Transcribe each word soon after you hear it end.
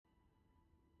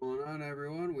going on,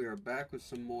 everyone? We are back with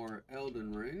some more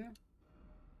Elden Ring.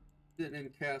 Sitting in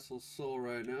Castle Soul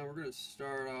right now. We're going to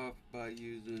start off by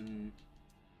using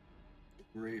the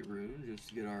Great Rune just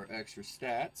to get our extra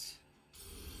stats.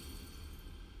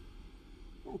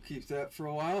 We'll keep that for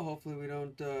a while. Hopefully we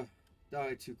don't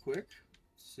die too quick.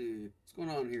 Let's see. What's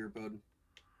going on here, bud?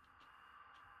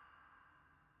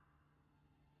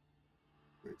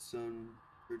 Great Sun,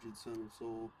 frigid Sun of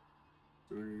Soul.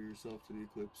 Surrender yourself to the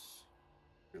eclipse.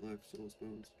 Your life, soul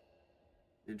bones.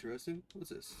 Interesting. What's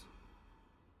this?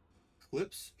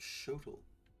 Eclipse Shotel.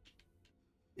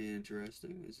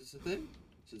 Interesting. Is this a thing?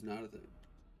 This is not a thing.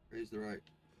 Raise the right.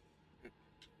 Okay.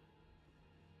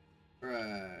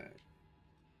 Alright.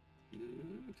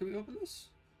 Can we open this?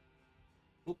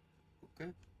 Oh,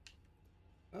 okay.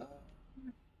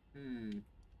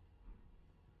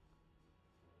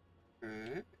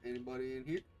 Alright. Anybody in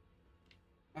here?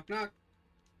 Knock, knock.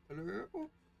 Hello?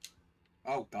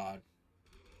 Oh, God.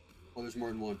 Oh, there's more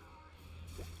than one.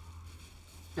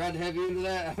 Tried to have you into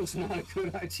that. That was not a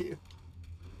good idea.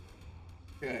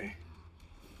 Okay.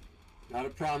 Not a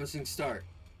promising start.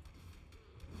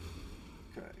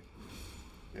 Okay.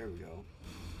 There we go.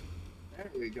 There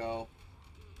we go.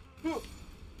 Whew.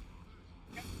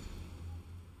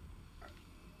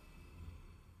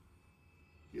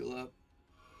 Heal up.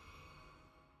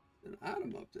 An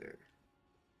item up there.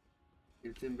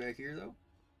 Anything back here, though?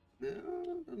 No,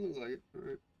 doesn't look like it.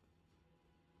 Alright.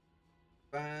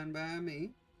 Fine by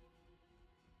me.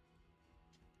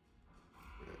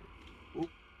 Okay.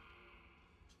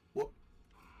 Whoop.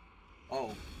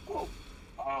 Oh. Oh.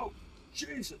 Oh.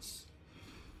 Jesus.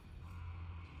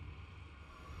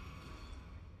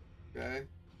 Okay.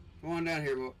 Come on down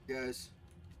here, guys.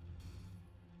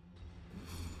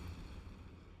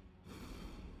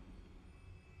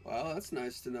 Well, that's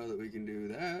nice to know that we can do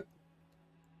that.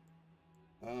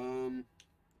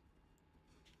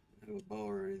 Have a bow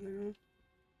or anything, huh?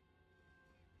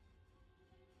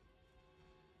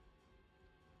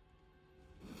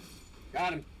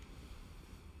 Got him.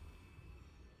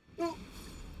 Oh.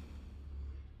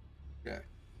 Okay.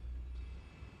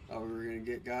 Thought we were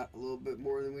gonna got a little bit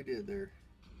more than we did there.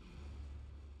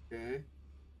 Okay.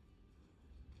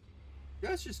 You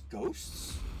guys just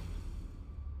ghosts?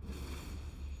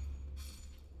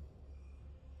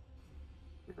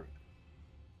 Alright.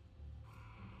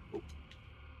 Oh.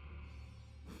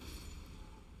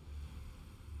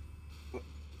 What?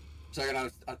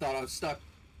 Second, I thought I was stuck.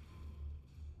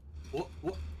 What?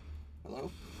 What? Hello?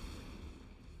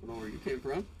 I don't know where you came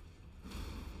from.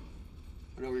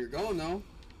 I know where you're going, though.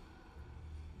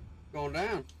 Going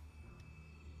down.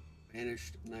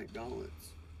 Vanished Night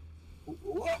Gauntlets.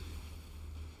 Whoa!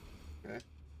 Okay.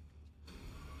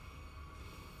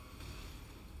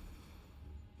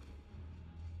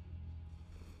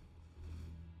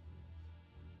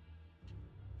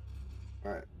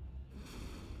 Alright.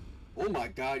 Oh my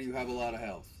god, you have a lot of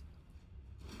health.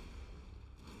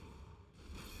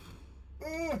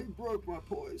 Oh, he broke my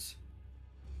poise.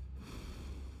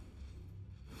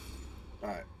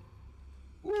 Alright.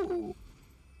 Ooh.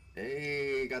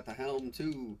 Hey, got the helm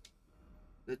too.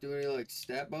 Does that do any like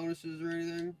stat bonuses or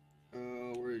anything?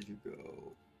 Where did you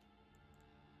go?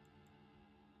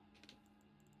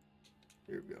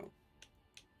 There we go.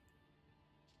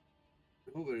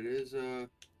 Oh, but it is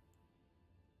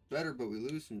better, but we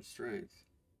lose some strength.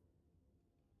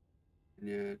 And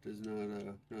yeah, it does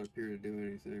not appear to do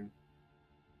anything.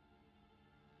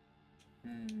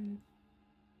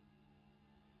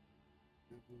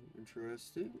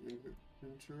 Interesting.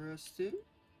 Interesting.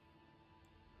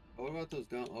 Oh, what about those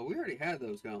gauntlets? Oh, we already had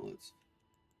those gauntlets.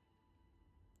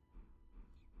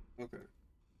 Okay.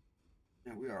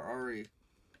 Yeah, we are already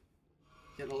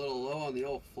getting a little low on the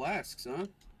old flasks, huh?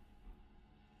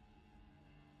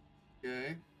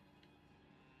 Okay.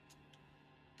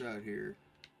 What's out here?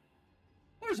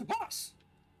 Oh, there's a boss!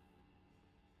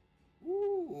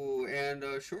 Ooh, and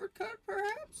a shortcut,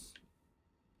 perhaps?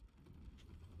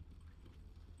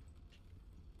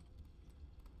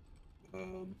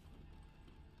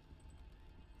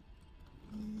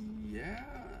 Yeah,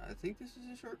 I think this is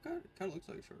a shortcut. It kind of looks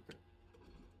like a shortcut.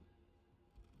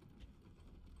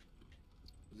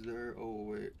 Is there? Oh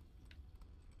wait,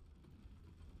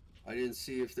 I didn't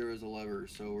see if there was a lever,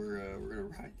 so we're gonna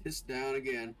ride this down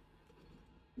again.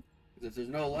 Because if there's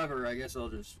no lever, I guess I'll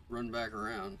just run back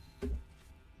around.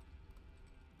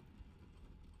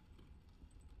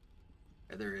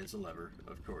 Yeah, there is a lever,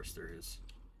 of course there is.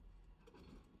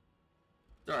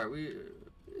 Sorry,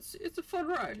 it's a fun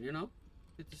ride, you know.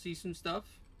 Get to see some stuff.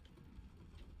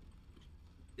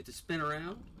 Get to spin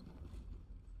around.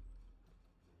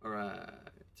 Alright.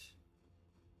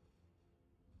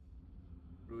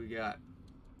 we got?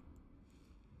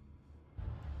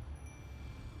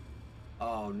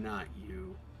 Oh, not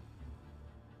you.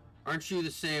 Aren't you the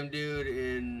same dude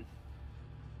in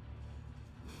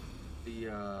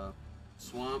the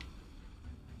swamp?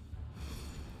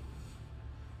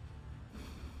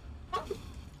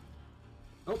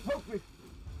 Don't poke me!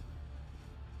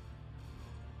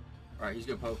 Alright, he's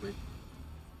gonna poke me.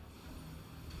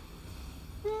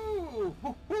 Woo!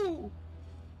 Hoo, hoo.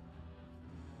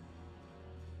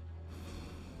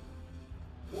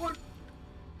 What?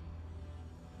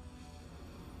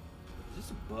 Is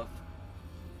this a buff?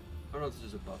 I don't know if this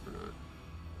is a buff or not.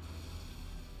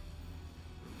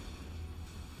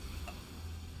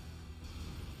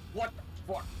 What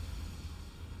the fuck?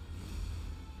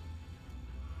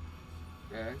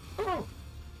 Okay. Oh!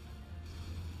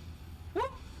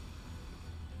 What?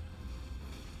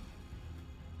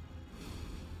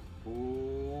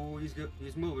 Oh, he's good.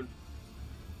 He's moving.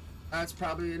 That's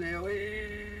probably an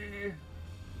AoE.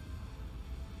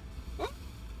 Oh.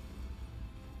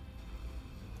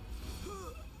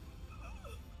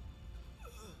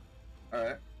 All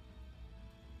right.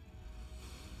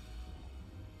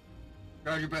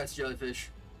 Try your best, jellyfish.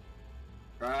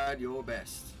 Try your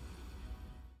best.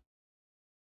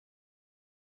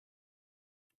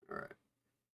 All right.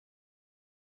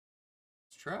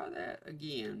 Let's try that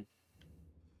again.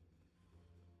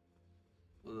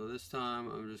 Although this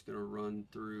time I'm just gonna run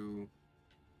through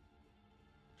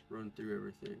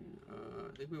everything.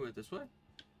 I think we went this way.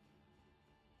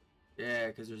 Yeah,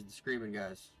 because there's the screaming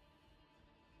guys.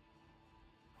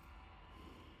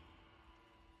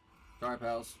 Sorry,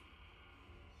 pals.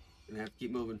 Gonna have to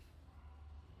keep moving.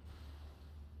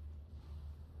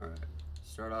 Alright,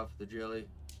 start off with the jelly.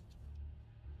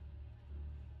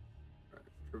 Alright,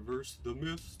 traverse the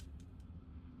mist.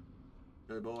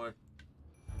 Hey, boy.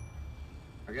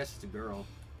 I guess it's a girl.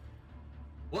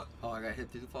 What? Oh, I got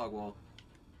hit through the fog wall.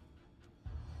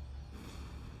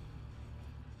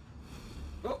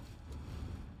 Oh!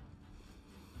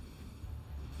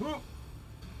 Oh!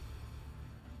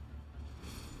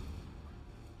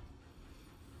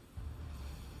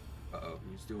 Uh-oh,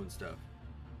 he's doing stuff.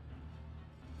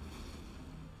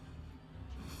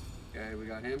 Okay, we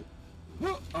got him.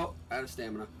 Whoa! Oh, out of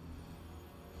stamina.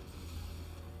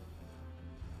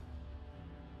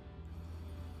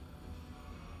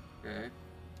 Okay.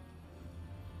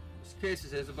 Just in case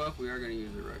it has a buff, we are going to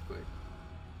use it right quick.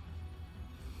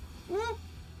 Whoop!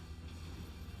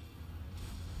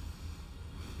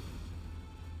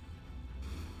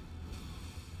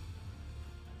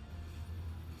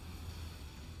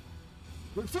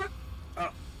 What's that?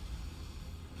 Oh.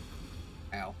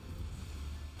 Ow.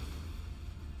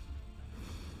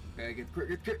 Okay, get the crit,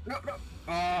 get the crit. No, no.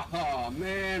 Oh,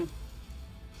 man.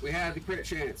 We had the crit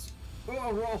chance.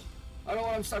 Oh, roll. I don't know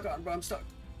what I'm stuck on, but I'm stuck.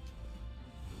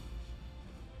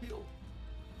 Heal.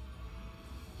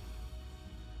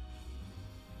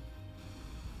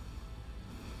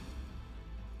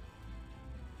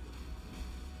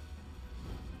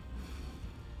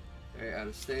 Okay, out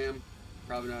of stam.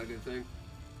 Probably not a good thing.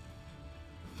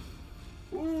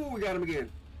 Ooh, we got him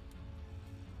again.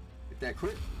 Get that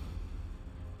crit.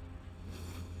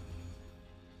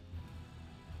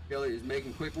 Kelly is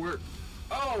making quick work.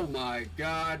 Oh my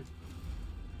god.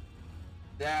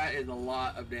 That is a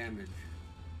lot of damage.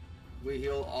 We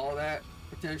heal all that,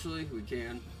 potentially. We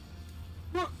can.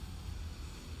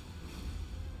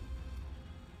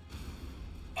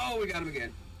 Oh, we got him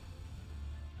again.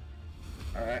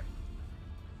 Alright.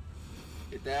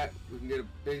 Get that. We can get a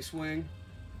big swing.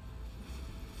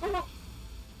 Oh!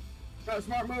 No,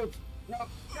 smart move. No.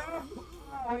 No.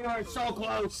 Oh, we are so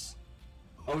close.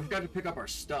 Oh, we've got to pick up our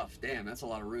stuff. Damn, that's a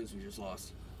lot of runes we just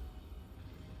lost.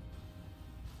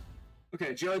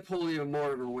 Okay, Jelly pulled even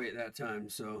more of her weight that time,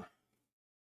 so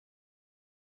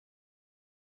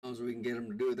as long as we can get him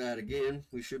to do that again,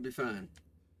 we should be fine.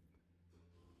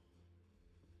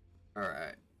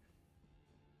 Alright.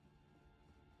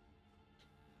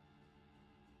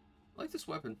 I like this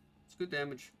weapon. It's good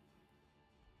damage.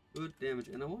 Good damage.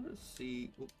 And I want to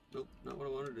see... Oh, nope, not what I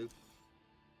want to do.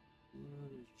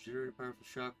 Generate a powerful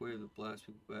shockwave that blasts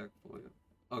people back.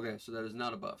 Okay, so that is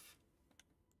not a buff.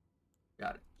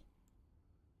 Got it.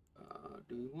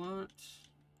 Do we want...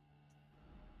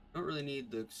 Don't really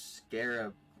need the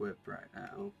Scarab equipped right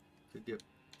now. Could get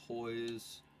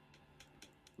poise.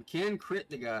 We can crit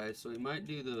the guy, so we might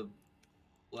do the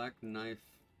Black Knife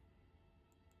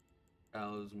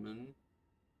Talisman.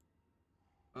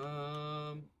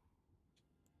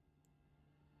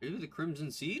 Maybe the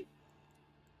Crimson Seed?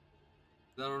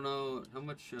 I don't know how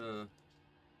much, yeah,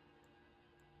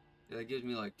 that gives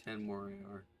me like 10 more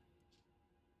AR.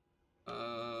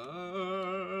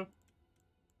 You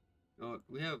know what?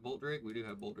 We have Bolt Drake? We do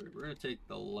have Bolt Drake. We're gonna take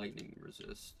the lightning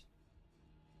resist.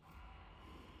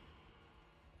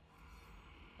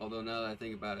 Although now that I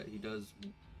think about it, he does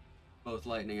both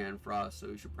lightning and frost, so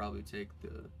we should probably take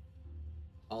the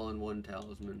all-in-one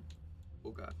talisman.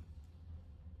 Oh god.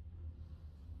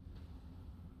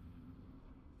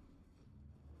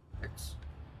 X.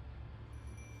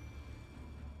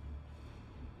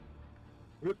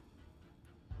 Whoop.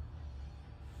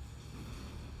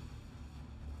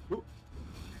 Whoop.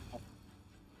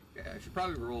 Okay, I should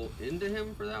probably roll into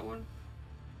him for that one.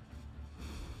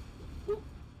 Whoop.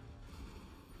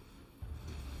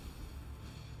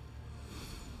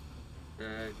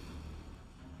 Okay.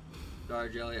 Sorry,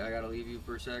 Jelly, I gotta leave you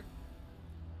for a sec.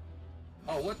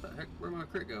 Oh, what the heck? Where'd my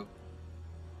crit go?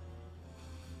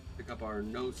 Pick up our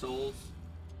no souls.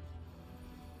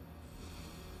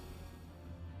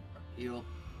 Heal.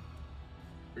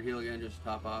 Or heal again, just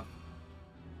top off.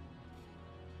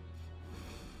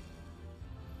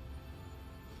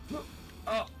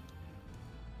 Oh!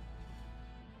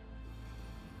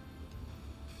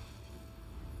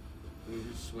 Can we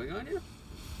just swing on you?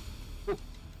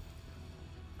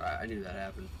 Alright, I knew that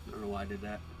happened. I don't know why I did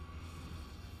that.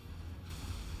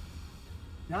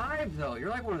 Dive, though! You're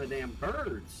like one of the damn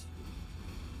birds!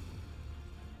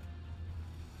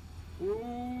 Oh,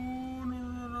 no,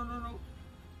 no, no, no, no.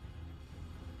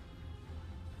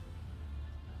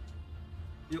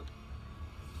 Yep.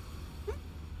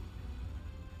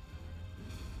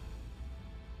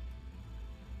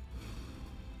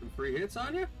 Some free hits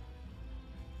on you?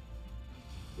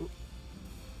 Ooh.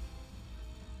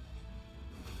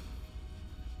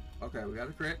 Okay, we got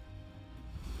a crit.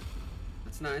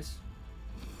 That's nice.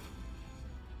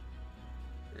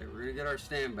 Okay, we're gonna get our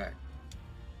stam back.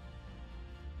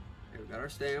 Okay, we got our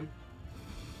stam.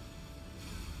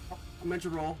 Oh, I meant to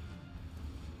roll.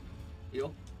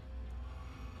 Heal.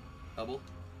 Double.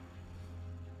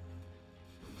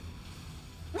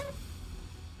 Woo!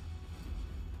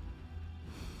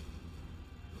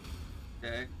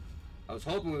 Okay. I was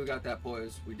hoping we got that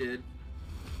poise. We did.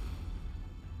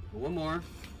 One more.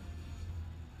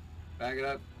 Back it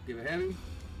up. Give it heavy.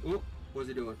 Oop. What's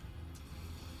he doing?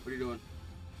 What are you doing?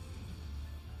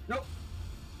 Nope.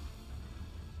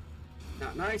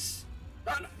 Not nice.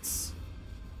 Not nice.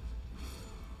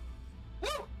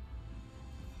 Woo!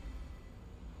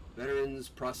 Veterans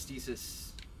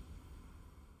prosthesis.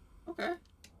 Okay. Let's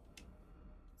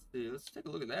see. Let's take a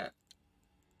look at that.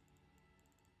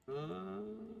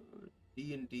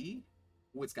 D&D.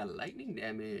 Oh, it's got lightning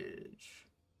damage.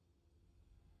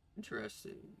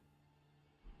 Interesting.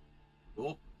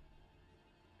 Cool.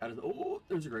 Oh,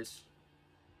 there's a grace.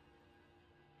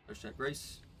 There's that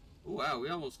grace. Oh, wow, we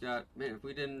almost got... Man, if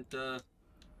we didn't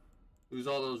lose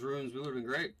all those runes, we would have been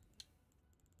great.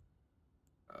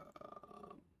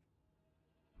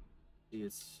 See,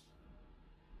 it's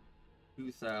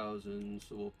 2,000,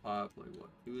 so we'll pop, like, what,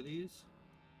 2 of these?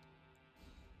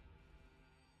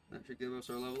 That should give us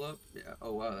our level up. Yeah.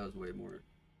 Oh, wow, that was way more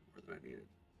than I needed.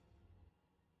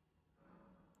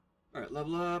 Alright,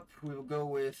 level up. We will go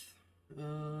with... yeah,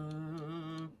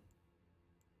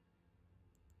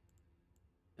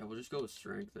 we'll just go with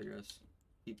strength, I guess.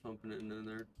 Keep pumping it in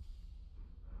there.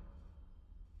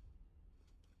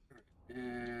 Alright,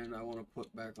 and I want to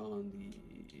put back on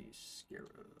the Scarab.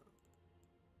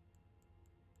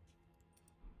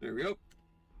 There we go.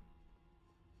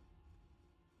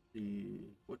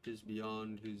 What is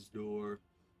beyond his door?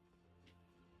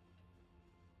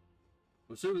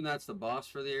 I'm assuming that's the boss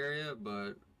for the area,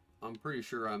 but I'm pretty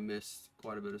sure I missed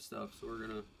quite a bit of stuff, so we're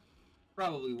gonna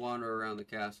probably wander around the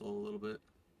castle a little bit.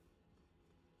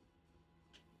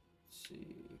 Let's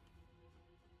see.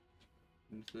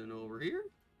 Anything over here?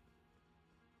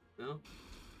 No?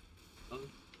 Oh,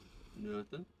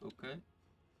 nothing. Okay.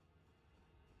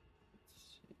 Let's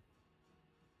see.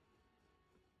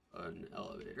 An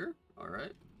elevator.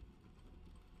 Alright.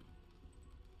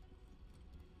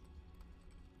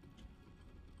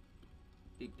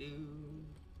 Big do.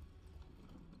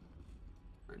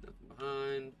 Alright, nothing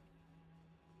behind.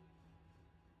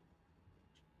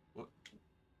 What?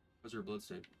 What's her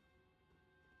bloodstain?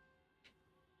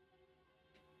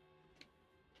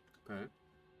 Okay.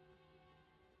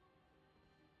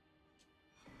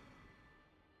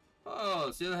 Oh,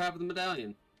 it's the other half of the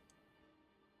medallion.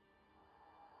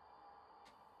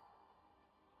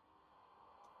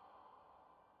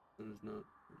 That is not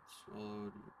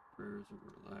swallowed. Your prayers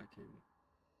were lacking.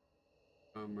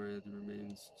 Comrade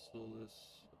remains soulless.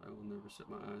 I will never set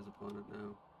my eyes upon it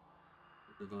now.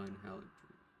 The divine hallowed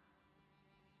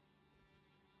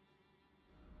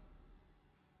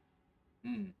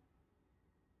tree.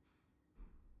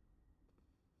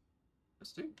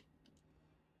 Interesting.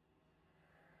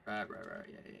 Right.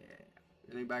 Yeah.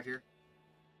 Anything back here?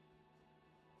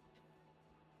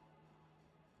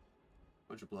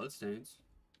 Bunch of bloodstains.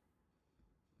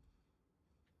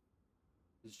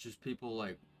 It's just people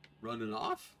like running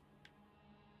off?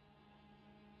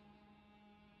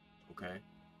 Okay.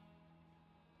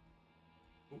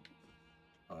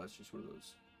 Oh, that's just one of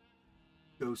those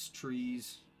ghost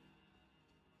trees.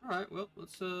 Alright, well,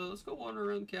 let's go wander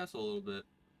around the castle a little bit.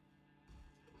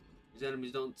 These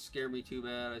enemies don't scare me too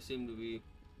bad. I seem to be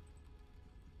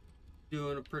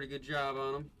doing a pretty good job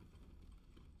on them.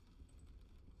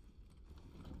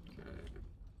 Okay.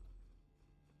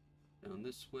 Down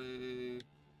this way.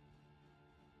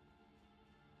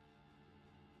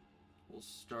 We'll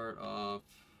start off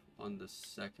on the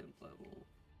second level.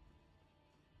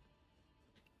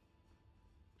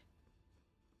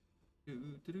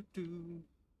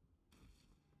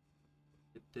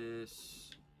 Get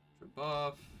this. Jump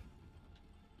off.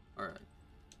 Alright.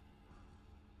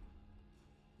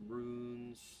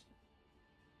 Runes.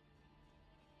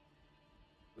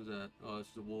 What's that? Oh,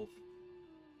 it's the wolf.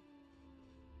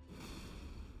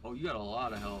 Oh, you got a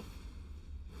lot of health.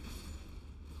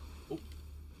 Oh.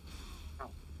 Ow.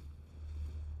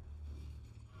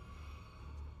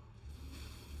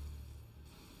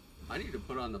 I need to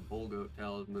put on the bull goat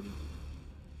talisman.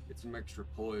 Get some extra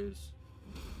poise.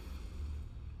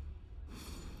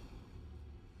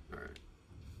 Alright.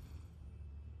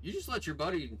 You just let your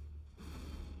buddy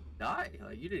die.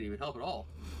 Like, you didn't even help at all.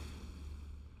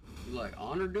 You like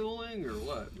honor dueling or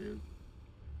what, man?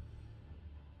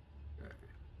 Okay.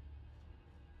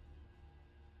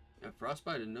 Yeah,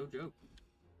 frostbite is no joke.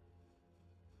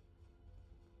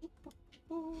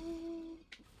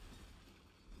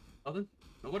 Nothing?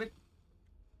 Nobody?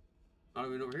 Not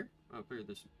even over here? I figured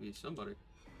this would be somebody.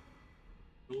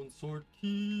 Golden sword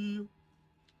key.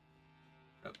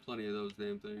 Got plenty of those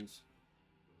damn things.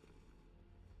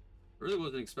 I really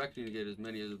wasn't expecting to get as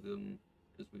many of them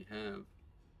as we have.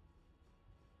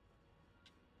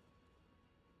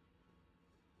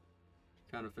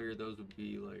 Kind of figured those would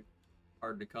be like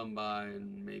hard to come by,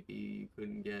 and maybe you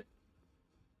couldn't get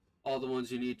all the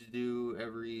ones you need to do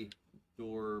every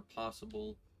door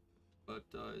possible. But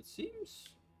it seems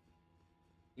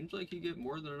like you get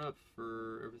more than enough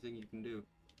for everything you can do.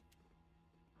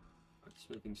 Right,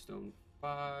 smithing stone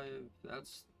 5.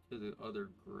 That's to the other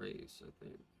grace, I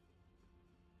think.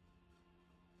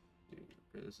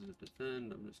 Okay, this is a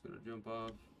defend. I'm just gonna jump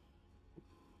off.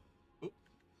 Oh.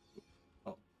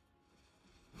 Oh.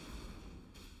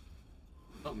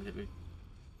 Something hit me.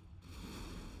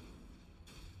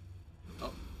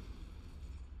 Oh.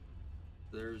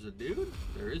 There's a dude?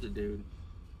 There is a dude.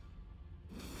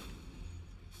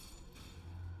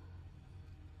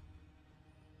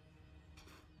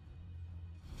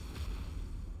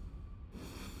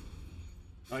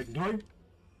 Ignite!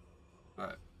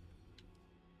 Alright.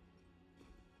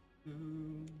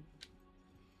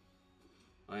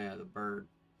 Oh yeah, the bird.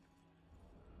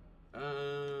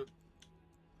 You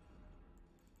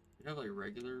have like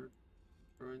regular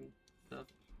throwing stuff?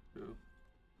 No.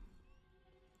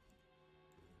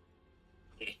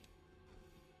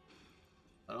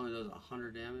 That only does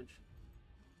 100 damage.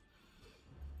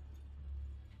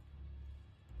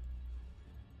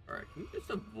 Alright, can we just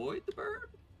avoid the bird?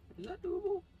 Is that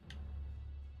doable?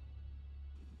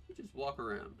 You just walk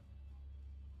around.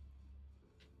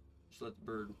 Just let the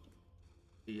bird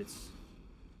be its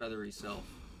feathery self.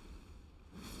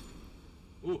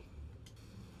 Ooh.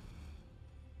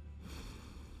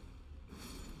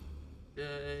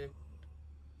 Okay.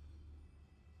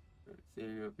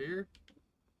 Anything up here?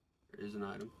 There is an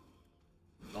item.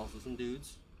 There's also some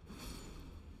dudes.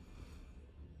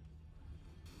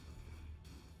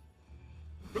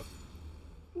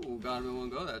 Ooh, got him in one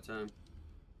go that time.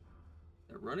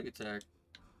 That running attack.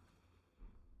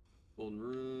 Golden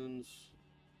runes.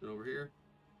 And over here.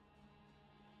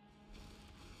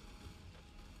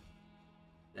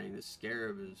 Dang, this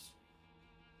scarab is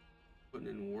putting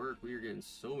in work. We are getting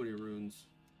so many runes.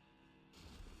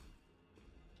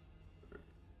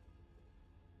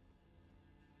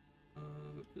 I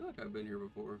feel like I've been here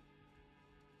before.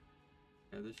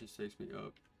 Yeah, this just takes me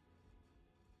up.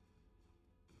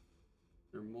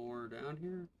 Is there more down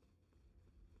here?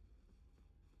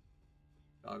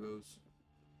 Doggos.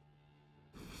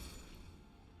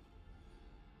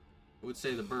 I would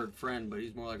say the bird friend, but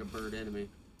he's more like a bird enemy.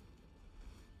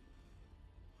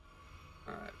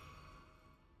 Alright.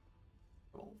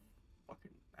 Oh,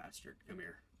 fucking bastard. Come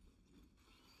here.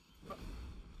 Oh.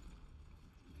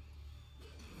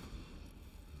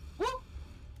 Woo!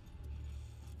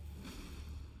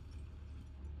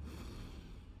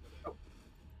 Oh.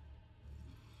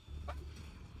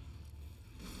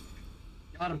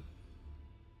 Got him.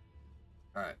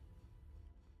 Alright.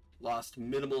 Lost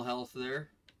minimal health there.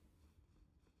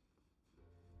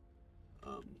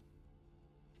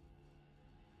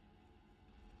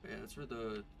 Yeah, that's where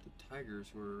the tigers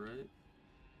were, right?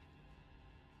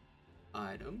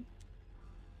 Item.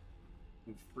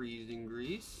 Some freezing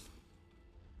grease.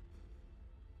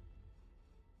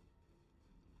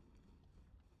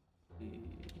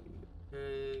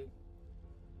 Okay.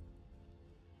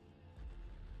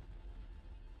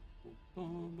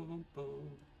 Boom, boom, boom,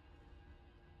 boom.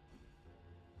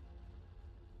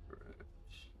 Alright.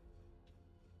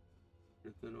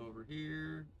 Anything over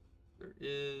here? There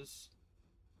is.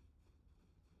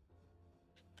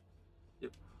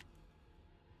 Yep.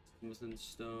 Smithing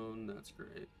stone, that's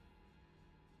great.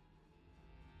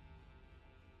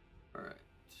 Alright.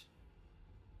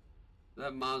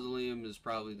 That mausoleum is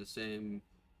probably the same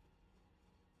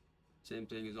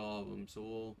thing as all of them, so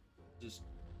we'll just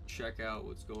check out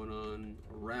what's going on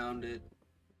around it.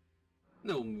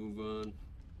 Then we'll move on.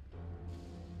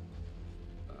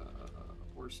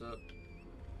 Horse up.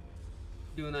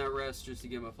 Doing that rest just to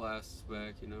get my flasks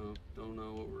back, you know. Don't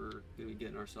know what we're gonna be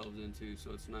getting ourselves into,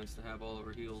 so it's nice to have all of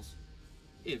our heals,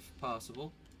 if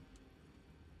possible.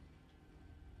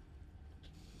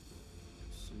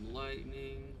 Some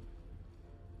lightning.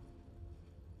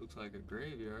 Looks like a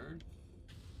graveyard.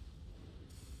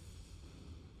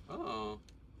 Oh,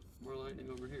 more lightning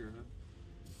over here, huh?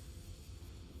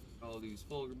 All these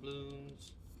fulgur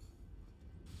balloons.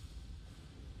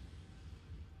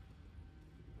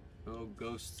 Oh,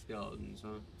 ghost skeletons,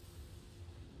 huh?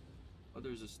 Oh,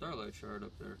 there's a starlight shard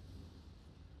up there.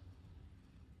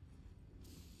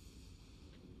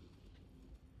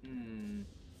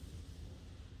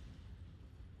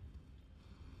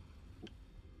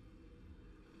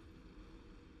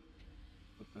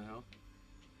 What the hell?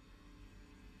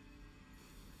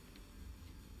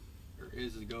 There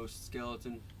is a ghost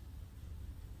skeleton.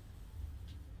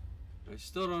 I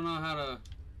still don't know how to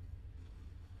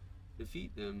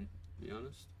defeat them, to be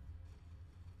honest.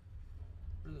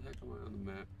 Where the heck am I on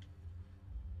the map?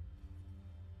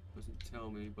 Doesn't tell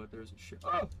me, but there's a ship.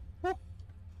 Oh! Oh!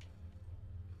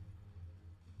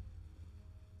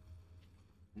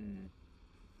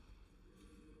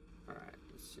 Alright,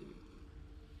 let's see.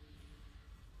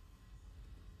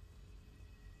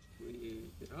 Can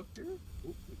we get up here?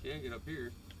 Oop, we can get up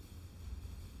here.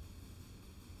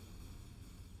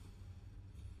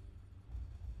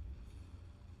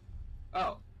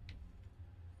 Oh!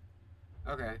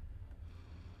 Okay.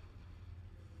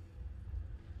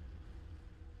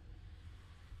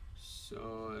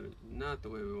 So, not the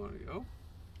way we want to go.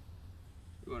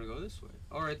 We want to go this way.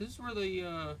 Alright, this is where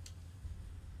the,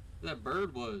 that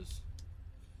bird was.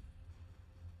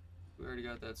 We already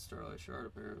got that starlight shard,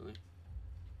 apparently.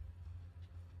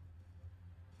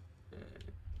 Okay.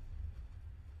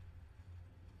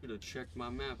 Should have checked my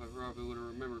map. I probably would have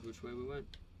remembered which way we went.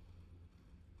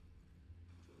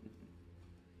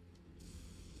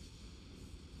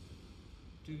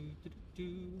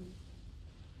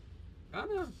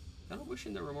 Kinda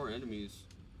wishing there were more enemies,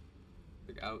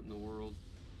 like, out in the world.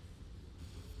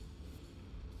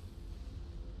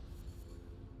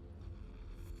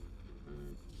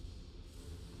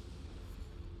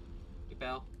 Hey,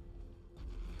 pal.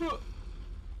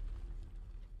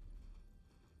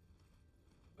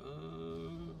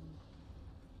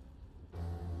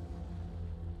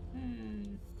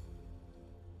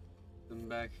 Them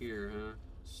back here, huh?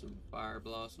 Some fire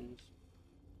blossoms.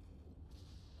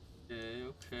 Okay,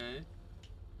 okay.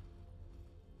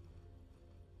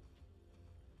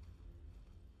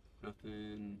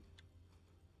 Nothing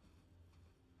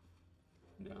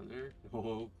down there.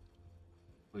 Oh,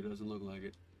 it doesn't look like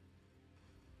it.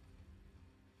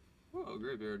 Oh,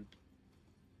 graveyard.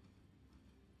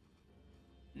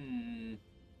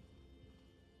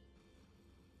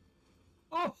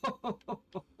 Oh,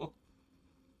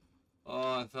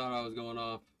 oh, I thought I was going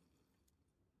off.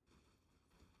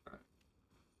 All right.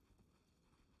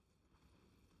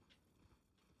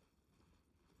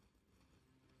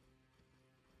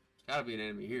 There's gotta be an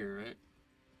enemy here, right?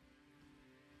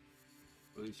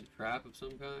 At least a trap of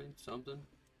some kind? Something?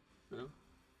 No?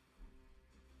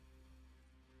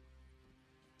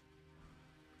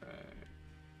 Okay.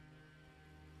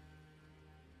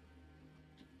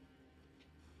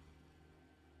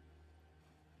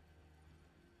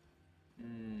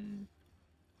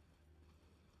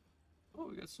 Oh,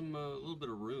 we got some, a little bit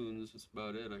of runes. That's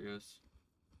about it, I guess.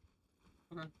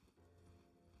 Okay.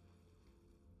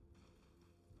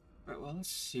 Alright, well, let's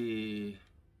see.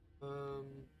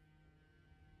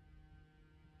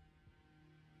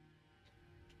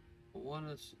 want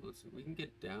to, let's see, we can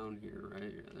get down here,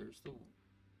 right? Yeah, there's the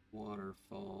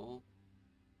waterfall.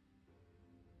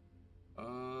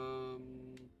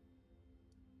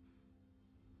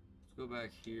 Let's go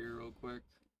back here real quick.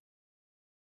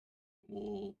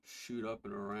 We'll shoot up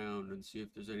and around and see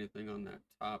if there's anything on that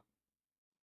top,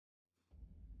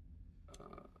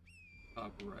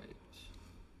 top right.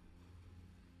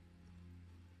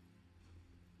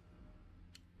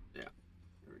 Yeah,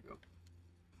 there we go.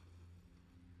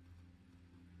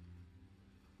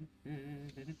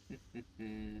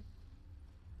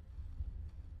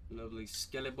 Lovely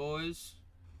skelly boys.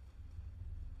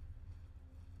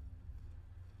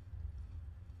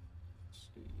 Let's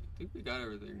see. I think we got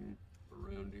everything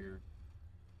around here.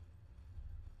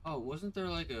 Oh, wasn't there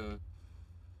like a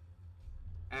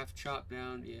half chop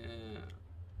down? Yeah.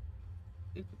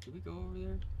 Did we go over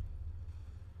there?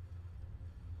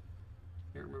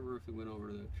 Can't remember if we went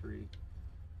over to that tree.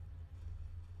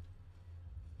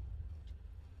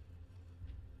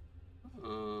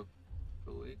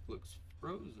 The lake looks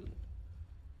frozen.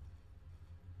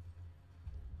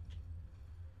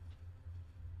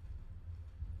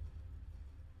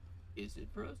 Is it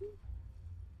frozen?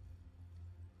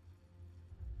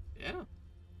 Yeah.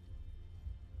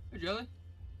 Hey, Jelly. I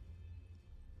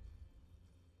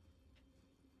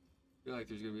feel like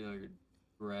there's gonna be like a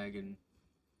dragon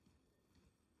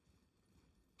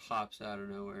pops out of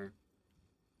nowhere.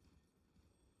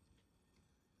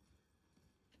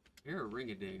 You're a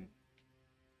ring-a-ding.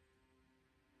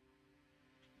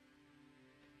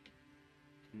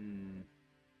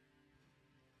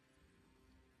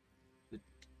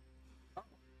 Oh,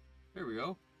 there we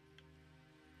go.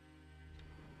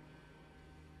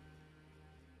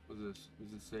 What's this?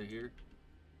 Does it say here?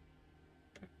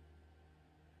 Okay.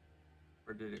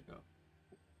 Where did it go?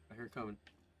 I hear it coming.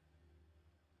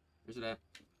 Where's it at?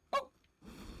 Oh!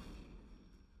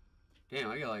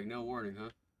 Damn, I got like no warning, huh?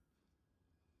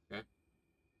 Okay.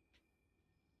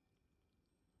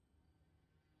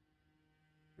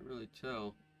 Can't really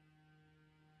tell.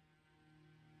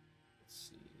 Let's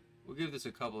see. We'll give this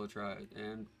a couple of tries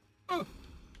and... Oh!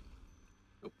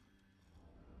 Nope.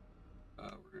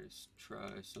 We're gonna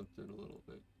try something a little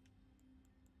bit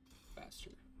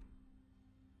faster.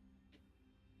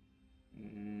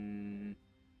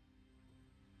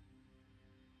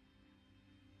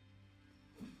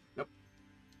 Nope.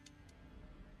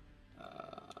 I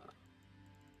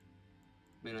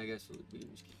mean, I guess we can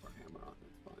just keep our hammer on.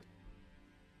 That's fine.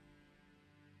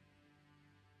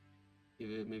 Give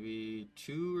it maybe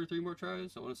 2 or 3 more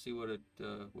tries. I want to see what it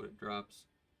drops.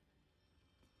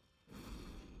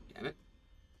 Damn it.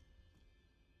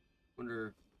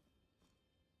 Wonder.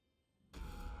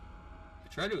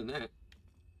 Try doing that.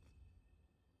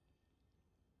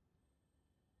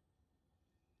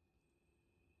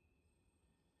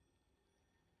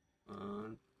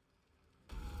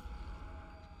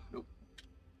 Nope.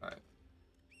 Alright.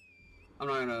 I'm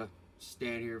not gonna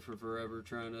stand here for forever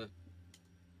trying to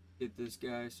get this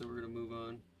guy, so we're gonna move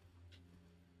on.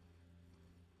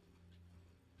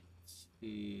 Let's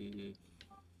see.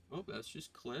 Oh, that's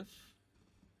just Cliff.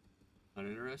 Not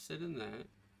interested in that.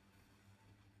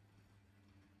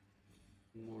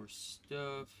 More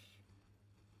stuff.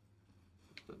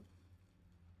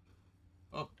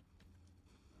 Oh.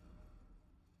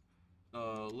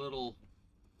 Little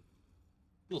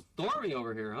stormy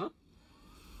over here, huh?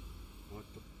 What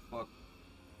the fuck?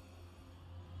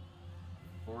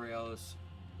 Borealis,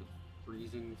 the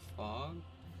freezing fog?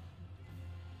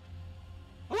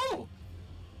 Oh!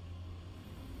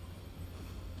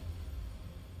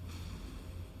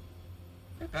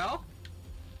 Hey, pal.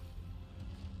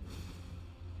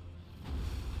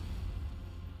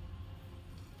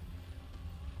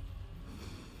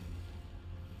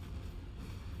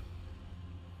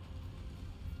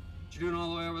 What you doing all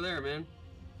the way over there, man?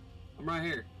 I'm right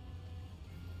here.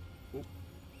 Ooh.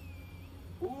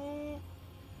 Ooh.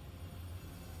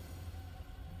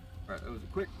 Alright, that was a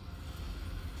quick.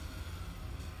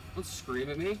 Don't scream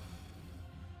at me.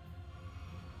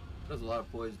 Does a lot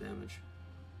of poise damage.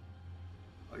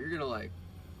 Oh, you're gonna like...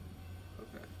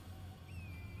 Okay.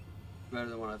 Better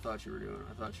than what I thought you were doing.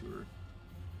 I thought you were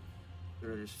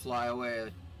gonna just fly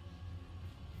away.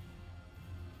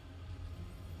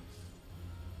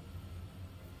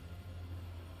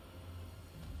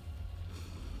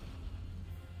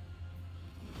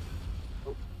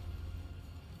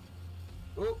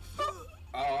 Oh.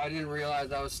 Oh, I didn't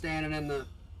realize I was standing in the...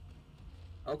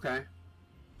 Okay.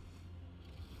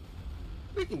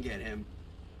 We can get him.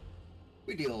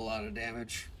 We deal a lot of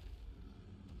damage.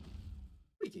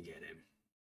 We can get him.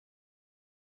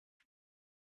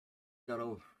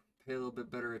 Gotta pay a little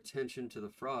bit better attention to the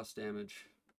frost damage.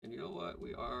 And you know what?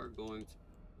 We are going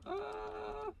to...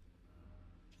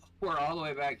 we're all the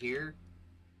way back here?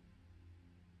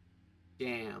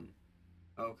 Damn.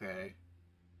 Okay.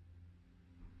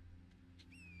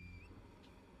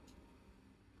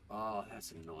 Oh,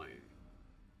 that's annoying.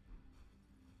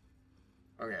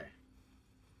 Okay.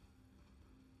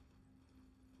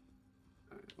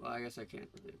 Alright, well, I guess I can't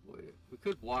really avoid it. We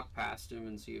could walk past him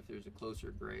and see if there's a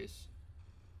closer grace.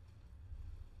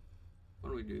 Why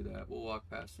don't we do that? We'll walk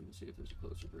past him and see if there's a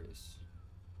closer grace.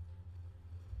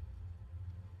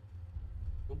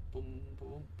 Boom, boom,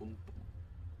 boom, boom, boom.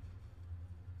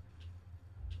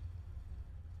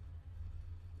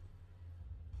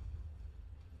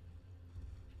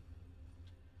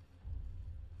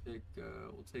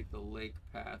 We'll take the lake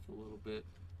path a little bit.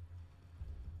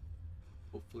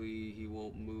 Hopefully he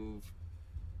won't move.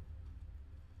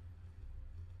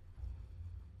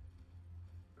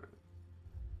 All right.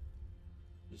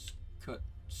 Just cut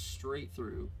straight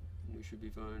through, and we should be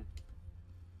fine.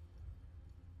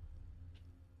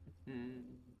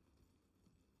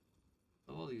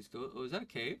 All these go. Oh, is that a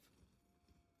cave?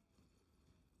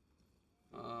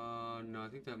 No, I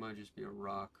think that might just be a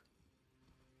rock.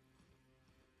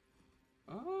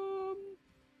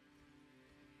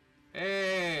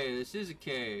 Hey, this is a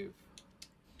cave.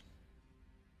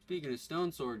 Speaking of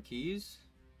stone sword keys.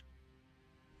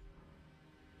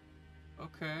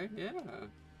 Okay, yeah.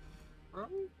 Bro.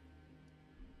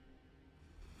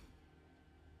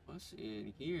 What's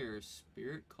in here?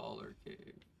 Spirit Caller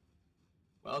Cave.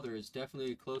 Well, there is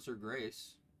definitely a closer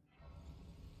grace.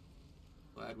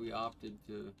 Glad we opted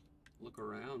to look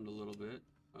around a little bit.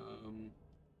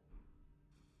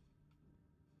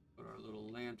 Put our little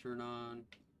lantern on.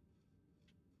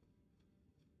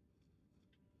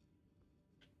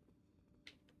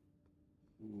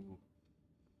 Ooh.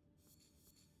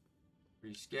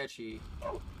 Pretty sketchy.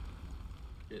 Oh!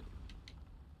 Shit.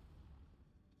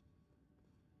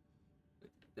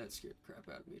 That scared the crap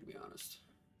out of me, to be honest.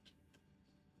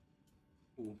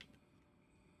 Ooh.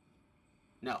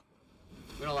 No.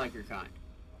 We don't like your kind.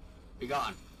 Be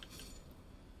gone.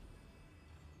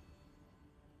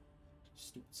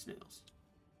 Stupid snails.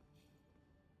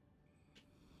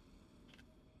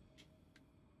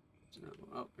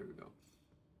 Oh, here we go.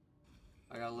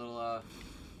 I got a little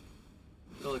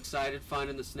excited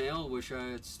finding the snail. Wish I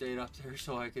had stayed up there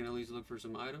so I can at least look for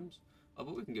some items. Oh,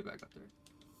 but we can get back up there.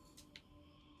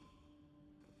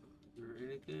 Is there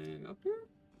anything up here?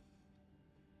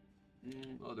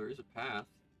 Oh, there is a path.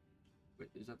 Wait,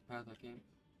 is that the path I came?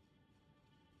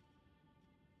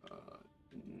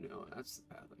 No, that's the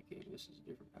path I came. This is a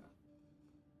different path.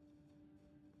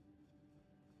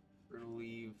 We're gonna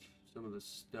leave some of the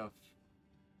stuff.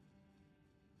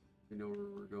 We know where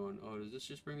we're going. Oh, does this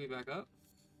just bring me back up?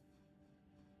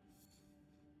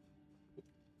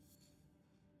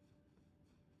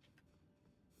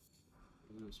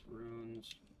 This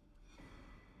runes.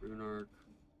 Rune arc.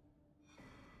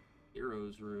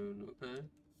 Hero's rune, okay.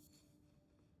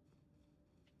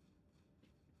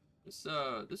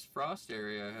 This frost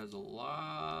area has a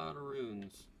lot of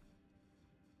runes.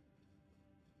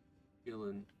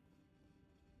 Healing.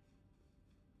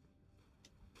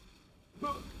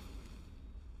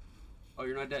 Oh,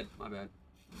 you're not dead. My bad.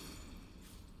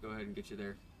 Go ahead and get you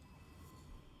there.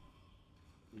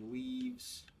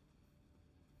 Leaves.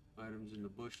 Items in the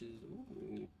bushes.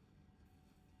 Ooh.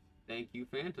 Thank you,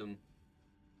 Phantom.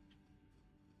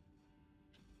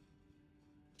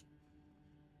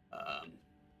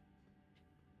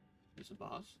 Is this a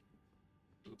boss?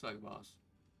 It looks like a boss.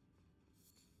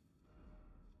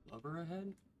 Lover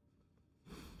ahead?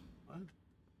 What?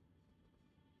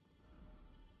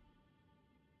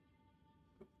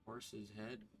 Horse's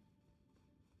head?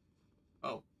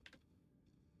 Oh.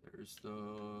 There's the...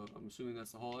 I'm assuming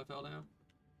that's the hole I fell down?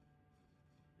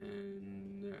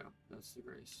 And yeah, that's the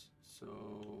grace.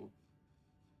 So...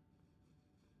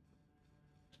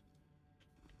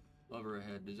 Lover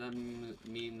ahead. Does that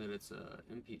mean that it's a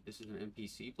this is an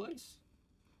NPC place?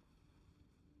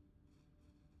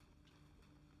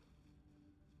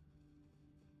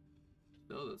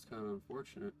 Still, that's kind of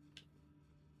unfortunate.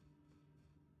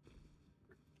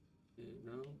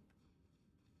 No.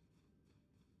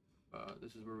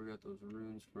 This is where we got those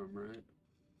runes from, right?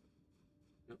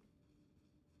 Yep.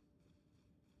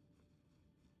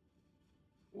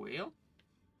 Well,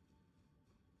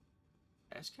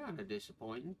 that's kind of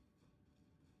disappointing.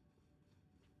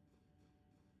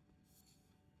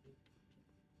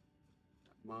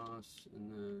 Moss,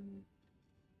 and then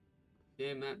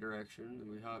in that direction,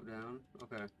 then we hop down.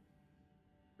 Okay.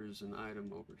 There's an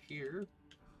item over here.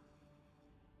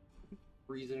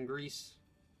 freezing grease.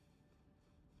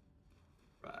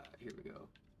 Right, here we go.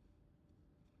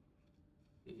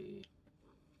 Okay,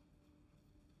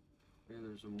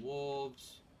 there's some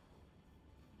wolves.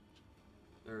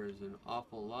 There is an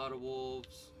awful lot of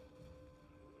wolves.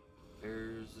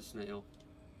 There's the snail.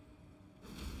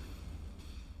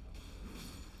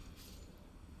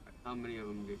 Right, how many of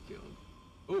them get killed?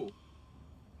 Oh!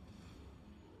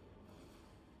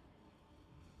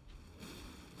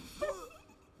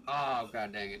 Oh,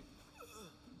 god dang it.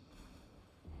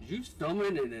 Did you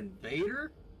summon an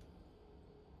invader?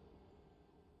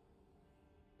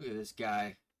 Look at this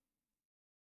guy.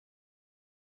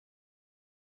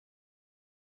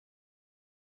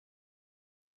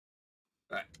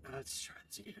 Alright, let's try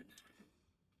this again.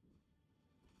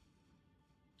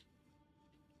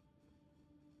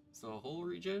 So a whole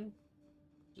regen?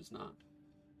 Just not.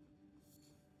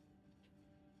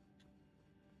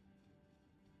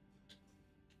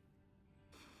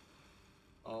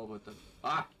 Oh, but the...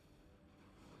 Ah!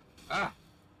 Ah!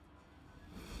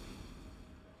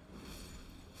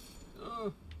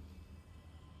 Oh!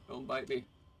 Don't bite me.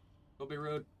 Don't be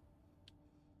rude.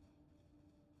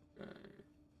 Okay.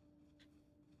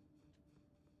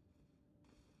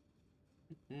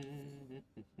 It's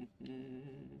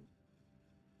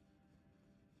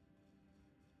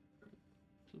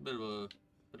a bit of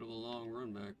a long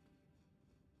run back.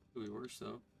 Could be worse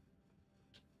though.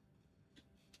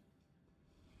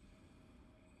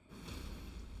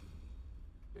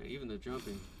 Yeah, even the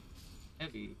jumping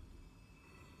heavy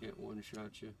can't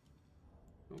one-shot you.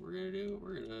 What we're gonna do?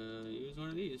 We're gonna use one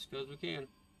of these because we can.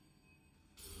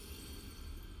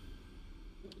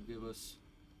 That'll give us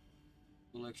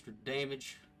a little extra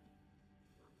damage.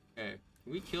 Okay,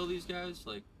 can we kill these guys?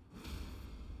 Like,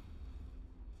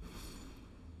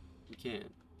 we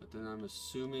can, but then I'm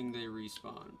assuming they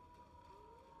respawn.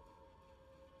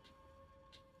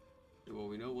 Okay, well,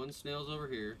 we know one snail's over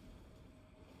here.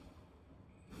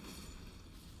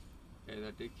 Okay,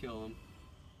 that did kill him.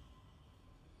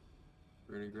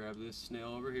 We're gonna grab this snail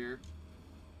over here.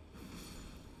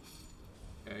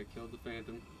 Okay, killed the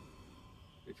phantom.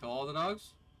 Did we kill all the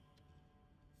dogs?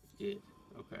 Did.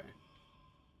 Okay.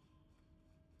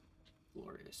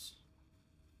 Glorious.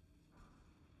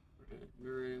 Alright,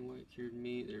 mirroring white cured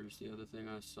meat. There's the other thing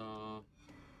I saw.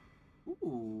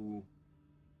 Ooh.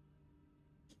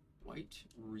 White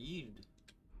reed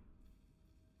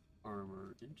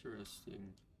armor.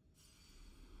 Interesting.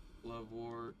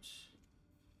 Glovewort.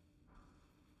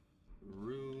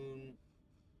 Rune.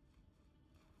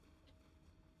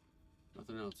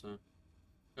 Nothing else, huh?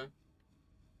 Okay.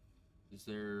 Is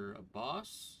there a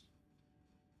boss?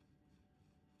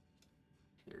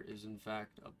 There is, in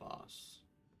fact, a boss.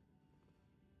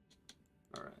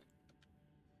 Alright.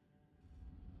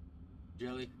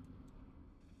 Jelly.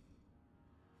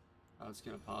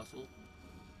 Godskin Apostle.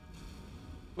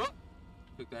 Whoa!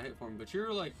 Took that hit for me, but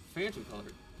you're like phantom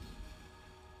colored.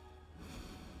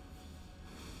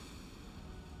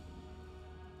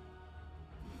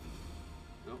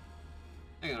 Nope.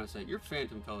 Hang on a sec, you're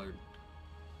phantom colored.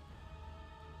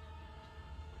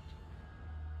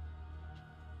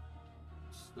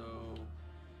 So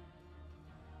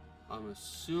I'm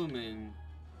assuming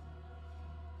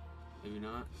maybe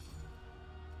not.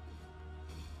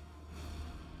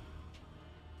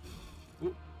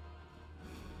 Ooh.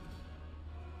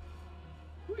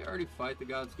 Did we already fight the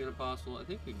Godskin Apostle? I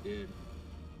think we did.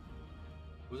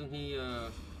 Wasn't he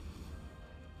Oh!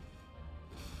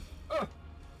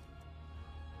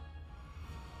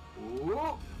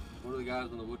 Whoa! One of the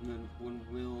guys in the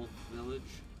Woodmill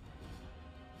Village.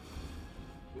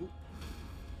 Ooh.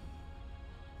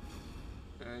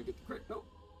 Okay, get the crit. Nope.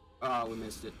 Ah, we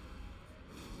missed it.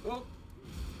 Oh!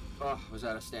 Oh, was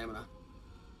out of stamina.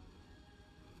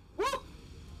 Woo!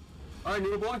 Alright,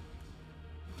 noodle boy.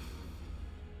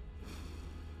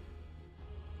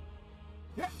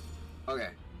 Yeah. Okay,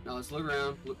 now let's look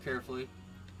around, look carefully.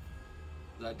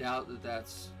 I doubt that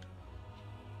that's...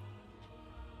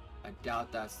 I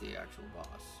doubt that's the actual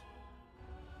boss.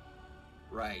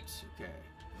 Right, okay.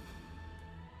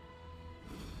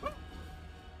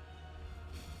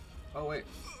 Oh, wait.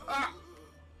 Ah!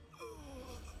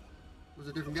 It was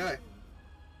a different guy.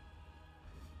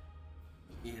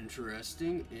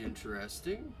 Interesting,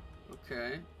 interesting.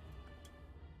 Okay.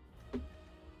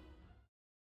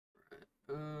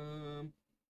 Right.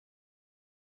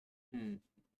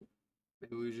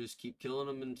 Maybe we just keep killing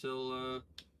them until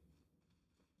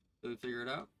we figure it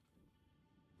out.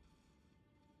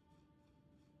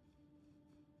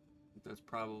 I think that's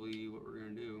probably what we're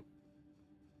gonna do.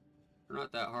 They're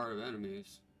not that hard of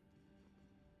enemies.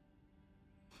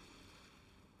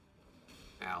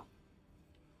 Ow.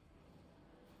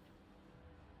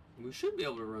 We should be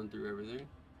able to run through everything.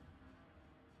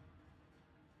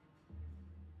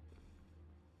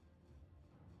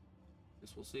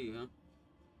 Guess we'll see, huh?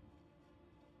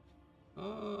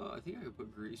 I think I could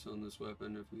put grease on this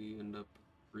weapon if we end up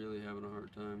really having a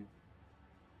hard time.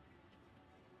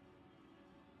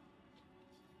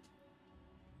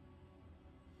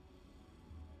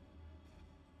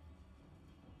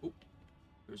 Oh,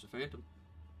 there's a phantom.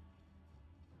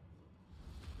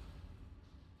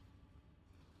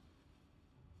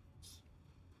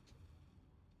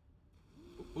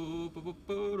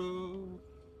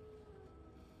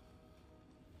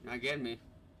 Not getting me.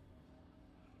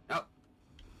 Nope.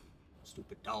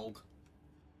 Stupid dog.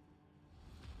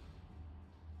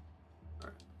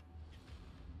 Alright.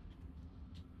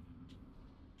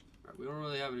 Alright, we don't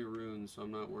really have any runes, so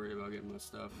I'm not worried about getting my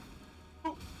stuff.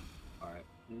 Oh. Alright.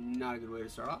 Not a good way to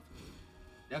start off.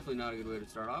 Definitely not a good way to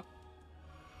start off.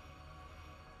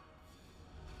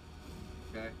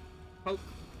 Okay. Poke.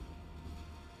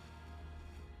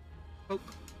 Poke.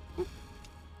 Oop.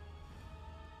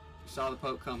 You saw the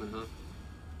poke coming, huh?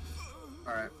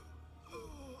 Alright.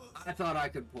 I thought I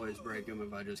could poise break him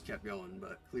if I just kept going,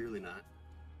 but clearly not.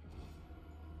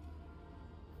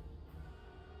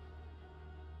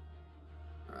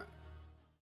 Alright.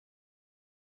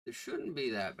 This shouldn't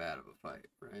be that bad of a fight,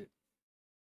 right?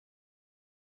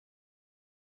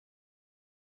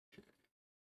 Okay.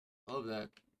 I love that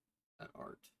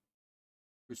art.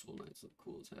 Crucible Knights look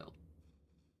cool as hell.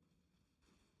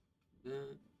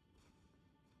 That.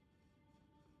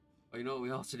 Oh, you know what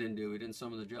we also didn't do? We didn't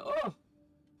summon the jelly. Oh!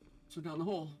 Went down the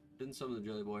hole. Didn't summon the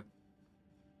jelly boy.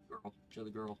 Girl. Jelly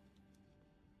girl.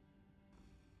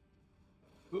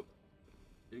 Oop.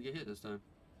 Didn't get hit this time.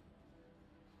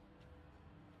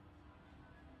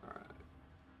 Alright.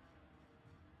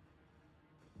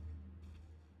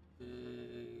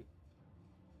 Okay.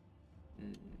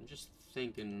 Just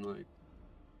thinking, like...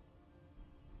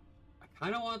 I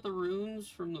kind of want the runes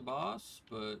from the boss,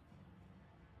 but...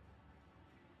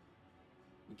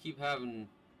 we keep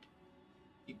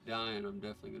dying, I'm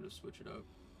definitely going to switch it up.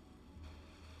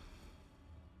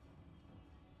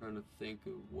 Trying to think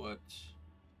of what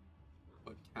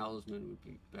talisman would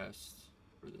be best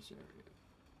for this area.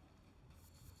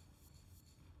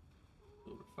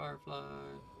 Silver Firefly.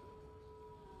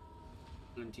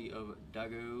 Plenty of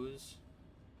daggers.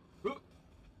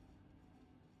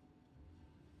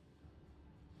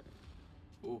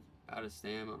 Oh, out of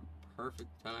stamina. Perfect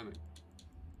timing.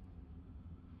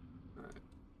 Alright.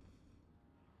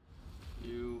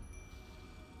 You.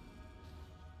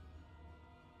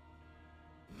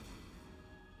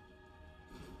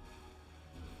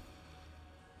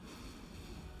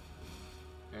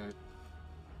 Okay.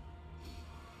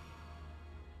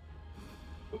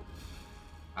 Oh.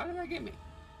 How did that get me?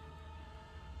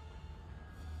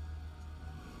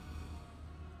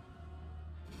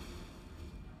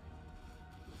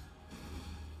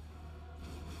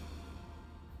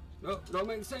 No, don't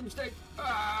make the same mistake.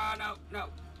 Ah, no, no.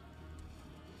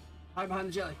 Hide behind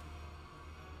the jelly.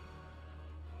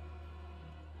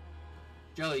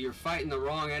 Jelly, you're fighting the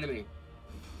wrong enemy.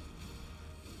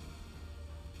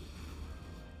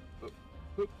 Oop,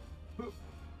 oop, oop.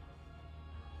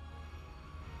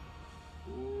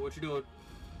 Ooh, what you doing?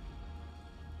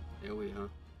 AoE, huh?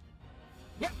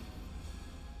 Yep.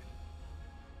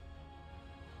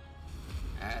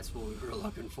 That's what we were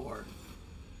looking for.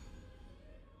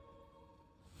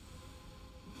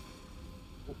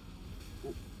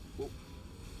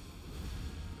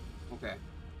 Okay.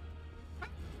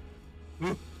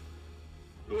 Here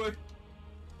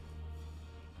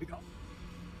we go.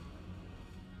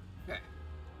 Okay.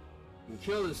 We can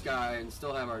kill this guy and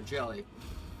still have our jelly.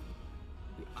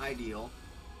 The ideal.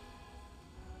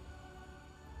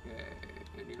 Okay.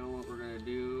 And you know what we're gonna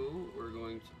do? We're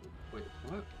going to wait.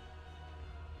 What?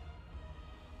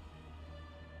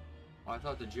 Oh, I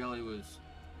thought the jelly was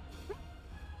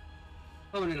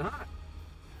coming in hot.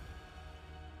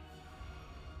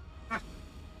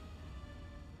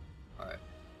 Alright.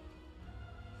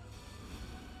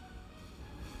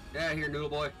 Get out of here, noodle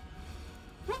boy.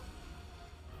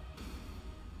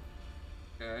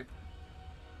 Okay.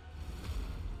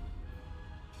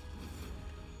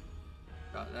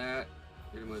 Got that.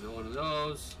 Hit him with one of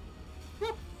those.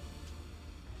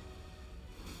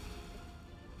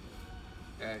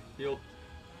 Okay, heal.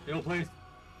 Heal, please.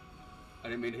 I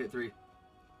didn't mean to hit 3.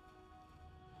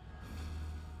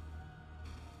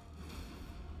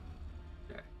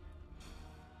 Okay.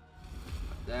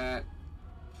 Got that.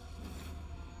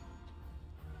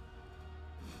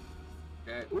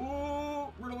 Okay. Ooh!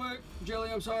 Run away!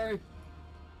 Jelly, I'm sorry.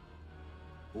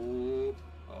 Ooh.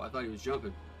 Oh, I thought he was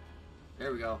jumping.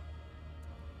 There we go.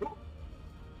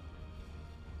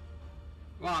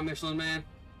 Come on, Michelin Man.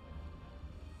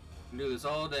 We can do this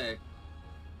all day.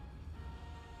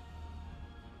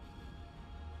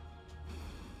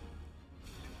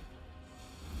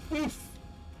 Oof.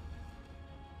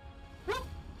 Whoop.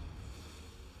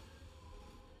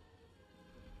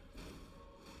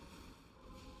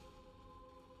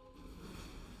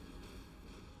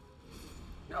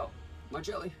 No, my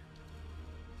jelly.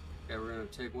 Okay, we're gonna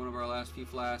take one of our last few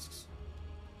flasks.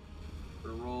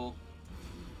 We're gonna roll.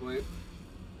 Wait.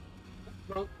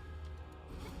 Nope.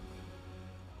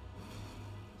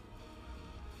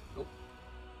 Nope.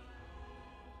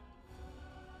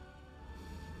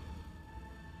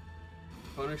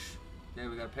 Punish. Okay,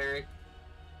 we got a parry.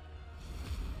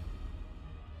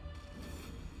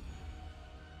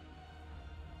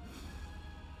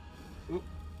 Oop.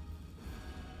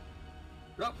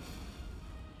 Nope.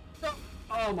 No.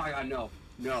 Oh my god, no.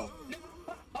 No. No.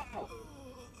 Oh.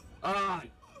 Ah,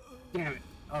 damn it.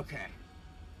 Okay.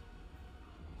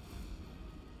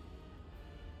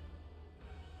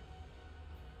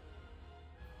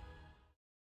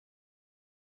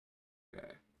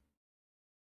 Okay.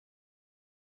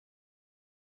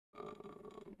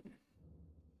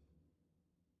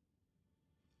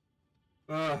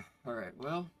 All right.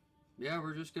 Well, yeah,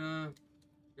 we're just gonna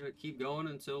keep going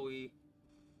until we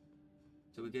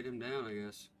get him down, I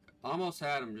guess. Almost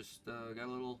had him. Just got a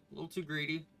little too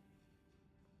greedy.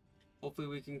 Hopefully,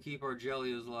 we can keep our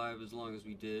jelly alive as long as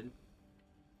we did.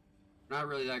 Not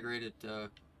really that great at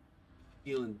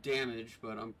dealing damage,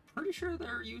 but I'm pretty sure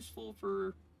they're useful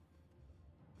for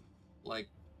like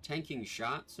tanking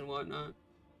shots and whatnot.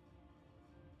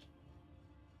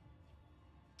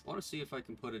 I want to see if I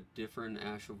can put a different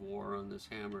Ash of War on this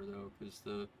hammer though, because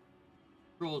the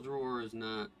Troll Drawer is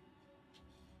not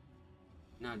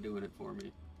doing it for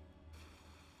me.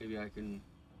 Maybe I can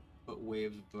put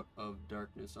Waves of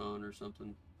Darkness on or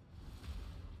something.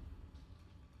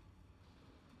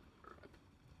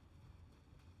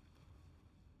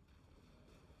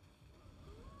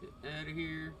 Get out of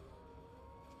here.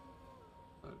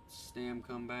 Let Stam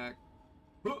come back.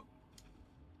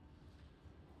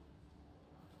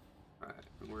 Alright,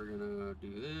 and we're gonna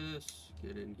do this.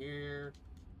 Get in here.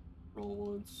 Roll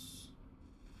once.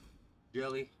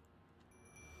 Jelly.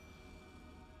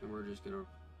 And we're just gonna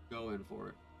go in for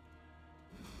it.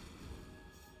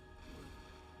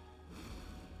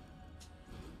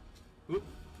 Whoop.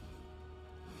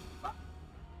 Ah.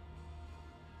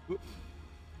 Whoop.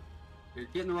 You're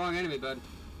getting the wrong enemy, bud.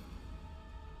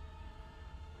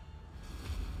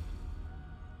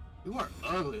 You are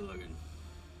ugly looking.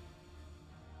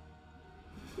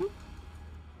 Whoop.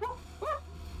 Whoop. Whoop.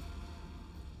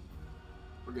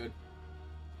 We're good.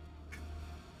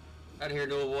 Out of here,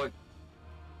 little boy.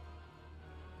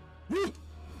 Whoop.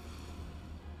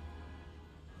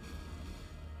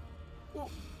 Whoop.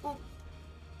 Whoop.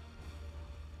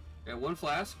 Okay, one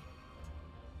flask.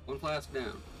 One flask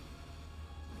down.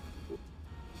 Whoop.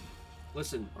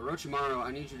 Listen, Orochimaru,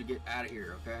 I need you to get out of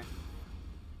here, okay?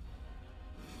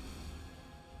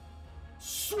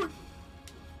 Sweet.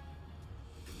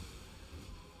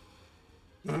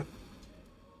 No.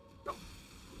 No.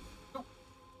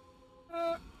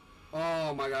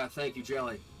 Oh my god, thank you,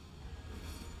 Jelly.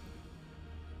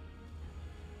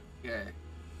 Okay.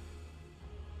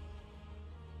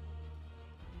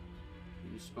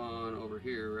 You spawn over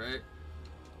here, right?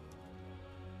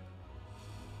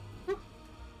 Woo.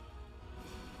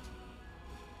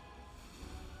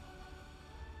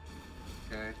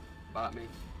 Okay, bot me.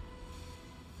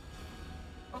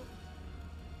 Oh.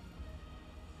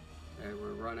 Okay,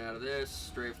 we're gonna run out of this.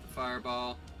 Strafe the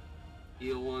fireball.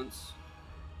 Heal once.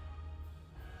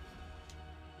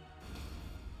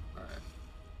 Alright.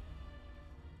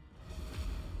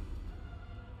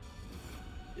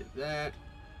 Get that.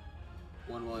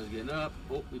 One while he's getting up.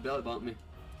 Oh, he belly bumped me.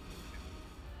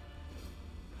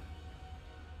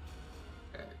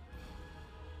 Okay.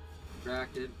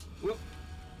 Distracted. Whoop.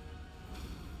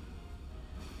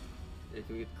 Okay,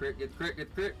 can we get the crit? Get the crit?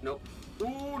 Get the crit? Nope.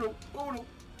 Oh no! Oh no!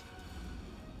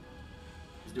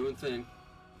 He's doing thing.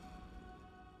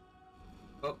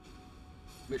 Oh,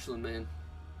 Michelin Man.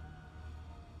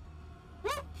 Woo!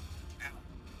 Ow.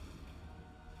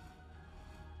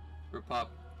 We're gonna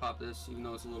pop this, even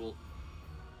though it's a little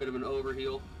bit of an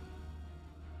overheal.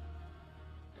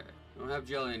 Okay, we don't have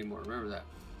jelly anymore. Remember that.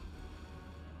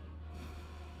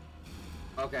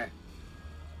 Okay.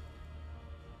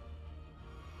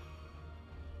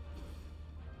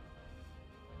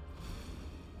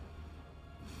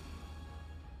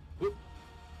 Whoop.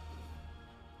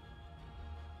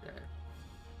 Okay.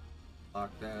 Lock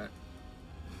that.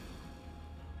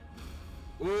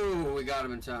 Ooh, we got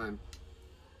him in time.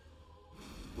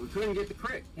 We couldn't get the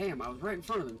crit. Damn, I was right in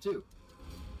front of them, too.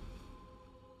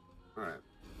 Alright.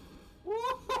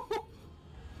 Woo-hoo-hoo!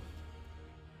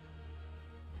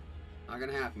 Not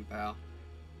gonna happen, pal.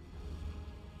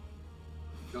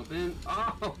 Jump in.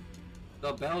 Oh!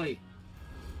 The belly.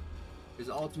 His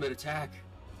ultimate attack.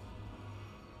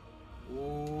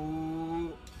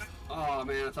 Ooh. Oh,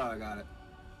 man, I thought I got it.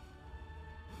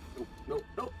 Nope, nope,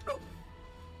 nope, nope.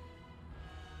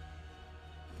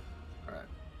 Alright.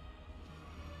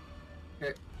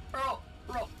 Okay. Roll!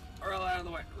 Roll! Roll out of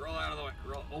the way. Roll out of the way.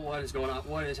 Roll. Oh, what is going on?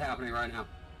 What is happening right now?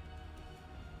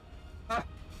 Ah!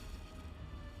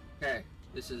 Okay.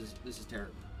 This is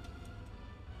terrible.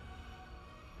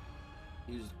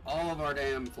 Used all of our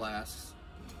damn flasks.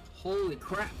 Holy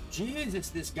crap. Jesus,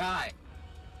 this guy.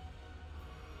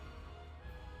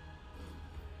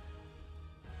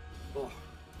 Oh.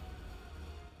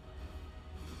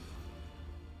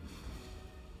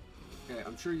 Okay,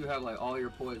 I'm sure you have like all your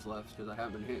poise left because I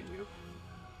haven't been hitting you.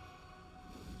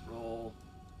 Roll.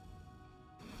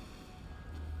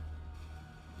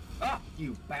 Ah,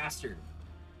 you bastard.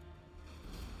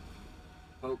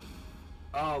 Oh.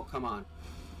 Oh, come on.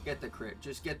 Get the crit.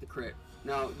 Just get the crit.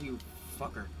 No, you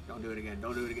fucker. Don't do it again.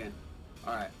 Don't do it again.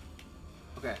 Alright.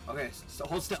 Okay, okay. So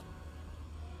hold still.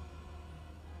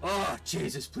 Oh,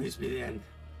 Jesus, please be the end.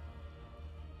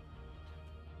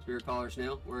 Spirit collar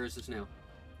snail? Where is the snail?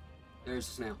 There's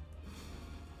the snail.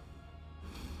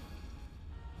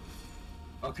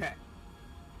 Okay.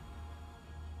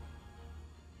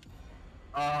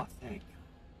 Oh, thank God.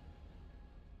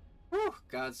 Whew.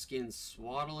 Godskin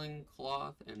swaddling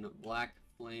cloth and black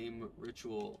flame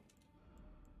ritual.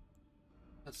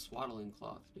 What's swaddling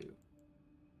cloth do?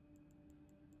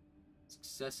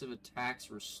 Successive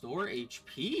attacks restore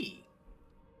HP.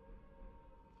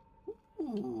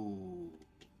 Ooh.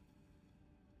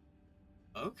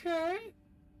 Okay.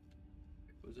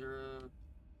 Was there a...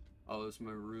 Oh, those are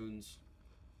my runes.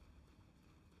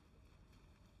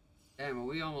 Damn,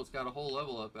 we almost got a whole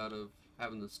level up out of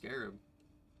having the scarab.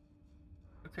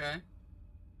 Okay.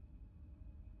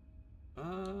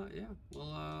 Yeah.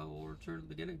 We'll return to the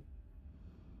beginning.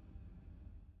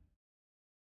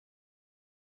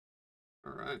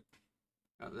 Alright.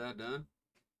 Got that done.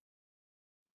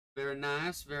 Very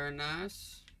nice, very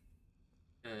nice.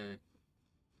 Okay.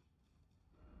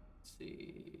 Let's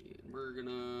see. We're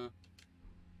gonna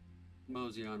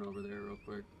mosey on over there real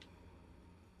quick.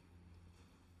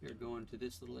 We're going to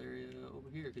this little area over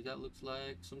here because that looks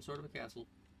like some sort of a castle.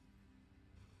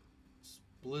 It's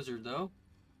blizzard though.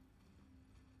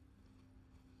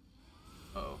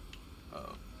 Uh-oh.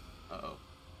 Uh-oh. Uh-oh.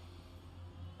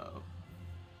 Uh-oh.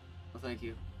 Oh, thank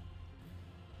you.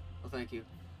 Oh, thank you.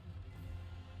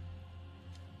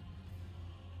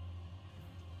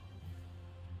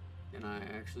 Can I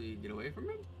actually get away from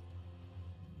him?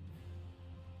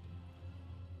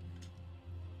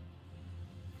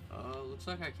 Looks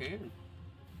like I can.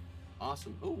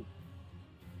 Awesome. Oh.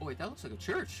 Oh, wait, that looks like a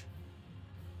church.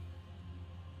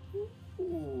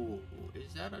 Ooh,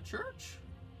 is that a church?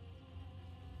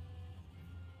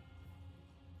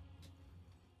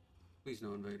 Please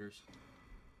no invaders.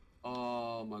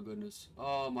 Oh my goodness.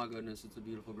 Oh my goodness, it's a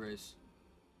beautiful grace.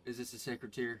 Is this a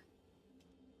sacred tear?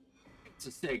 It's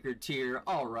a sacred tear.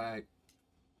 All right.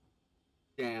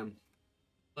 Damn.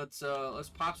 Let's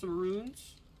pop some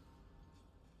runes.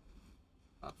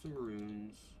 Pop some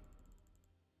runes.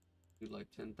 Need like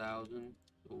 10,000.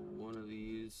 So one of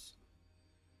these.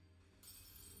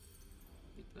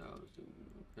 8,000.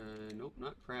 Okay. Nope,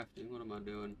 not crafting. What am I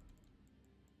doing?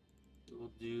 We'll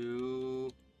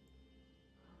do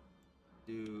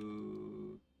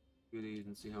these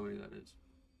and see how many that is.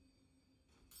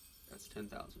 That's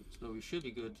 10,000. So we should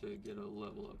be good to get a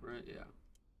level up, right? Yeah.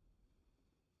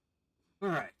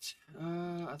 Alright.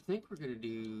 I think we're gonna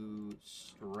do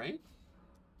strength.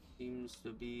 Seems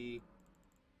to be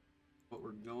what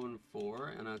we're going for,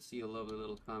 and I see a lovely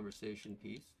little conversation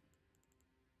piece.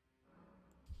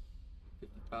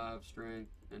 55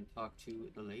 strength and talk to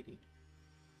the lady.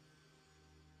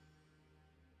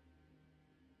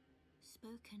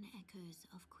 Spoken echoes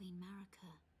of Queen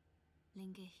Marika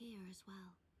linger here as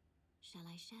well. Shall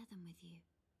I share them with you?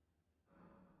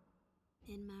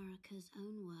 In Marika's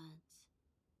own words,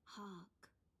 hark,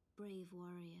 brave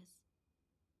warriors.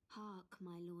 Hark,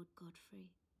 my Lord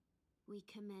Godfrey. We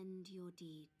commend your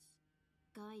deeds.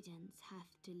 Guidance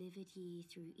hath delivered ye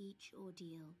through each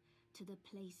ordeal to the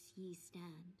place ye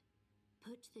stand.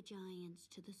 Put the giants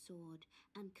to the sword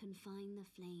and confine the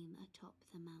flame atop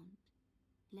the mount.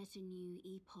 Let a new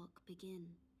epoch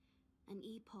begin, an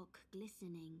epoch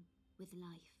glistening with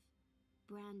life.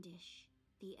 Brandish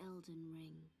the Elden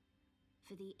ring.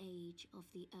 for the age of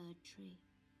the Erd Tree.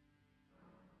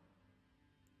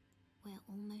 We're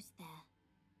almost there.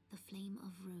 The flame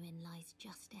of ruin lies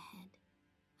just ahead.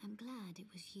 I'm glad it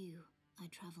was you I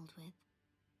traveled with.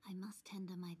 I must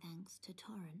tender my thanks to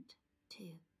Torrent,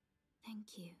 too.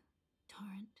 Thank you,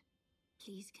 Torrent.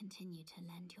 Please continue to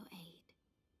lend your aid.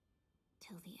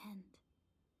 Till the end.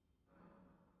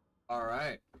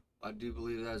 Alright. I do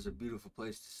believe that is a beautiful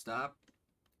place to stop.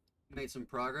 Made some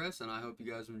progress, and I hope you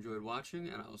guys enjoyed watching,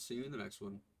 and I will see you in the next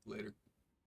one. Later.